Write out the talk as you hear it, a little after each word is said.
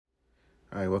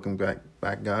All right, welcome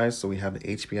back, guys. So we have the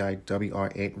HPI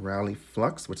WR8 Rally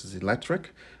Flux, which is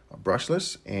electric,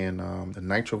 brushless, and the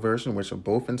Nitro version, which are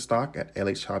both in stock at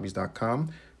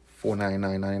lhhobbies.com,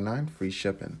 $499.99, free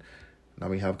shipping. Now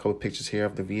we have a couple pictures here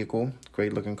of the vehicle.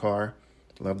 Great looking car.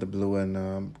 Love the blue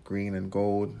and green and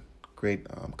gold. Great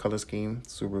color scheme,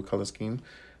 Subaru color scheme.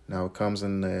 Now it comes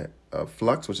in the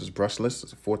Flux, which is brushless.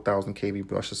 It's a 4,000 kV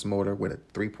brushless motor with a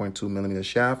 3.2 millimeter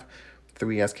shaft,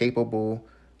 3S capable.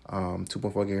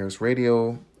 2.4 gigahertz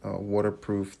radio,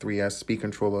 waterproof 3S speed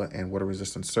controller, and water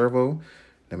resistant servo.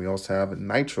 Then we also have a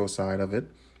Nitro side of it,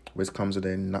 which comes with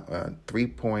a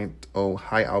 3.0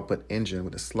 high output engine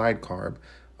with a slide carb,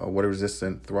 water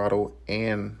resistant throttle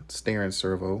and steering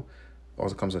servo.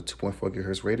 Also comes with a 2.4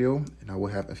 gigahertz radio, and I will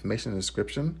have information in the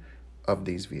description of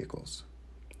these vehicles.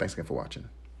 Thanks again for watching.